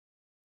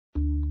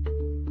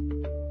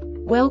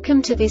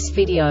Welcome to this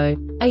video.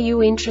 Are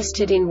you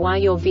interested in why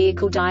your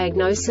vehicle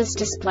diagnosis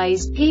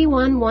displays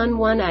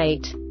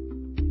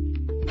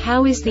P1118?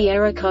 How is the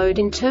error code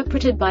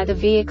interpreted by the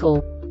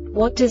vehicle?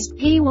 What does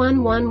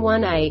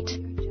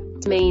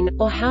P1118 mean,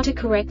 or how to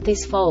correct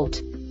this fault?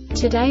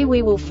 Today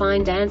we will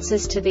find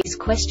answers to these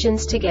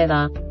questions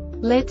together.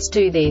 Let's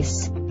do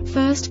this.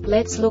 First,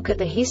 let's look at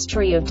the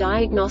history of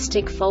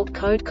diagnostic fault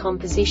code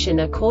composition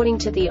according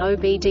to the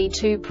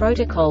OBD2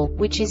 protocol,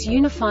 which is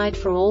unified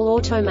for all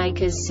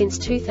automakers since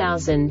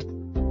 2000.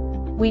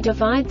 We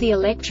divide the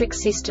electric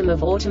system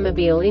of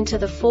automobile into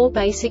the four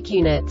basic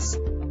units: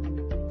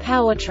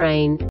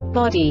 powertrain,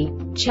 body,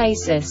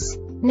 chassis,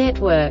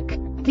 network.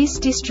 This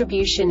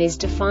distribution is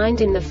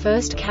defined in the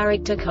first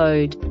character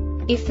code.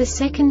 If the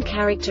second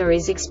character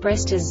is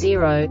expressed as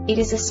 0, it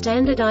is a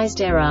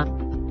standardized error.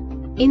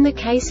 In the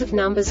case of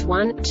numbers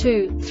 1,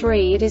 2,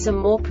 3, it is a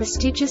more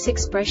prestigious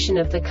expression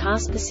of the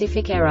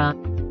car-specific error.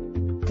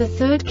 The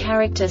third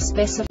character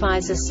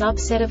specifies a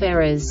subset of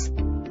errors.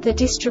 The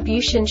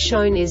distribution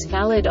shown is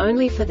valid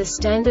only for the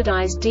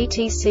standardized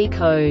DTC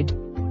code.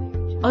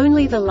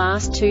 Only the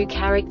last two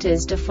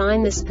characters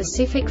define the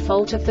specific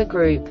fault of the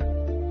group.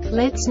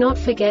 Let's not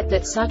forget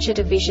that such a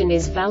division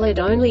is valid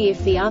only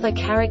if the other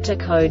character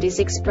code is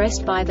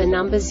expressed by the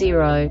number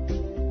 0.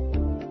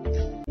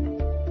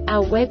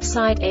 Our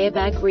website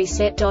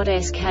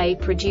airbagreset.sk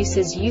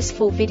produces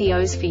useful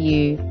videos for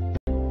you.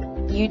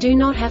 You do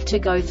not have to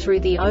go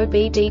through the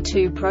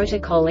OBD2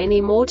 protocol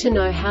anymore to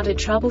know how to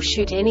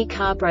troubleshoot any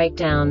car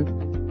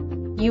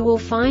breakdown. You will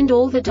find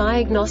all the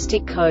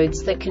diagnostic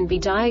codes that can be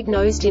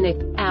diagnosed in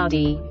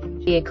Audi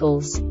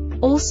vehicles.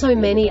 Also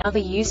many other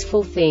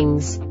useful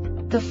things.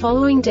 The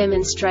following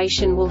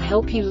demonstration will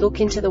help you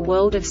look into the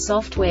world of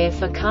software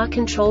for car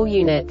control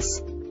units.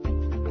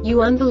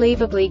 You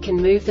unbelievably can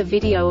move the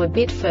video a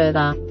bit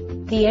further.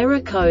 The error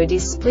code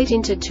is split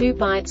into 2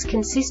 bytes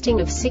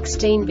consisting of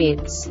 16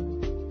 bits.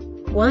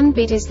 1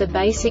 bit is the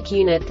basic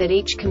unit that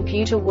each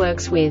computer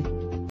works with.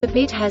 The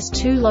bit has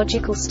 2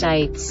 logical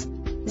states: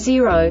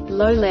 0,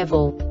 low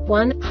level,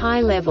 1,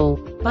 high level.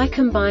 By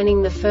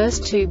combining the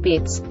first 2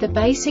 bits, the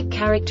basic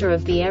character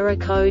of the error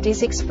code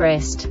is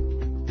expressed.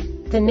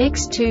 The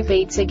next 2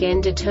 beats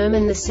again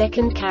determine the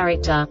second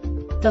character.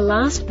 The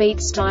last beat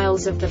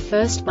styles of the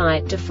first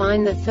byte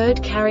define the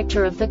third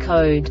character of the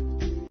code.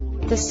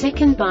 The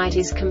second byte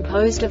is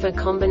composed of a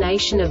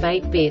combination of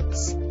 8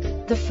 bits.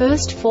 The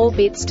first 4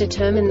 bits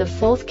determine the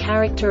fourth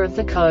character of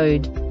the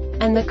code.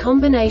 And the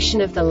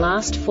combination of the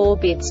last 4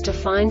 bits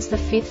defines the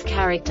fifth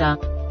character.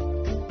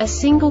 A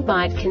single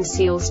byte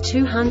conceals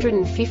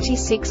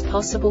 256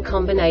 possible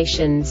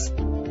combinations.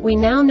 We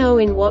now know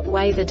in what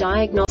way the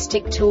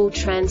diagnostic tool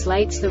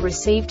translates the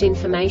received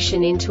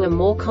information into a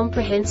more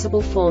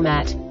comprehensible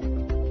format.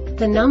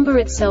 The number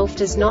itself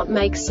does not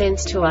make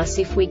sense to us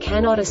if we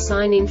cannot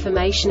assign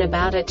information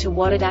about it to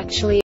what it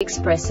actually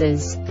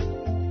expresses.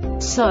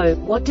 So,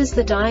 what does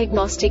the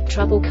Diagnostic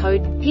Trouble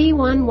Code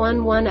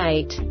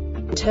P1118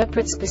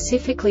 interpret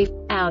specifically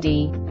for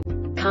Audi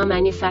car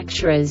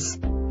manufacturers?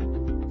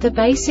 The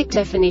basic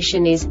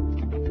definition is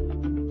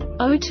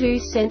O2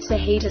 sensor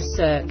heater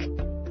Circ.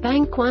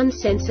 Bank 1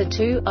 sensor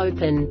 2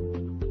 open.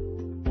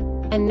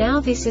 And now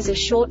this is a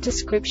short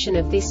description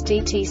of this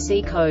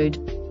DTC code.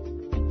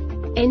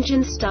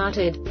 Engine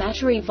started,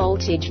 battery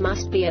voltage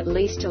must be at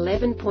least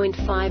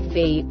 11.5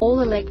 V, all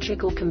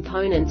electrical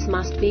components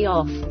must be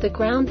off, the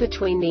ground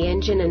between the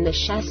engine and the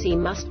chassis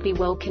must be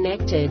well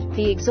connected,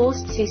 the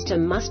exhaust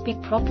system must be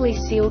properly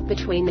sealed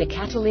between the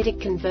catalytic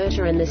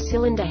converter and the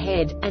cylinder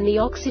head, and the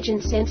oxygen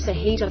sensor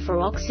heater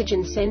for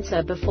oxygen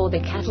sensor before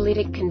the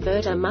catalytic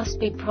converter must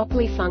be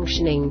properly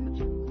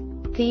functioning.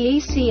 The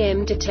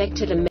ECM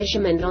detected a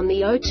measurement on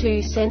the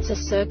O2 sensor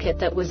circuit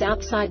that was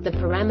outside the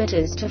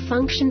parameters to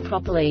function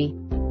properly.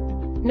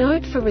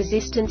 Note: for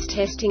resistance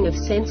testing of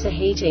sensor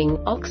heating,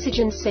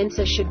 oxygen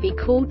sensor should be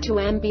cooled to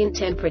ambient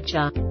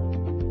temperature.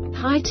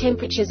 High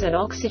temperatures at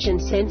oxygen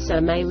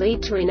sensor may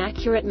lead to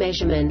inaccurate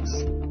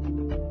measurements.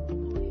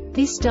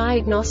 This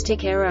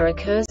diagnostic error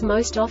occurs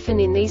most often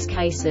in these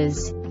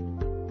cases.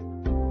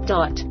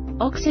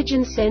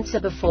 Oxygen sensor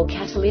before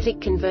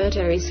catalytic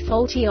converter is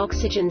faulty.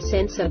 Oxygen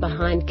sensor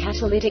behind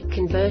catalytic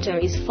converter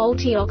is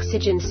faulty.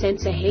 Oxygen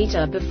sensor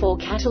heater before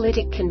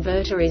catalytic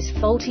converter is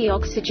faulty.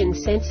 Oxygen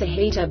sensor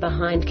heater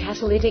behind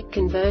catalytic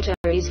converter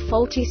is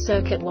faulty.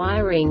 Circuit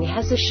wiring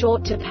has a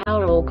short to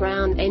power or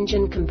ground.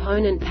 Engine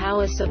component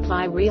power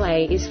supply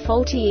relay is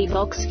faulty.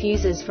 EVOX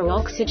fuses for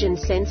oxygen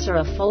sensor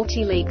are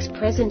faulty. Leaks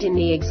present in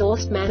the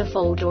exhaust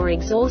manifold or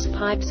exhaust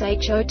pipes.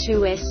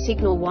 HO2S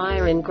signal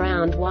wire and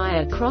ground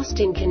wire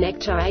crossed in connector.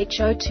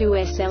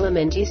 HO2S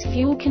element is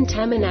fuel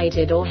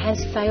contaminated or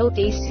has failed.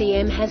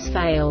 ECM has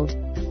failed.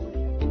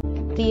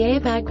 The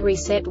Airbag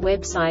Reset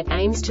website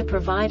aims to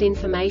provide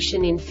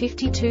information in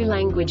 52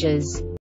 languages.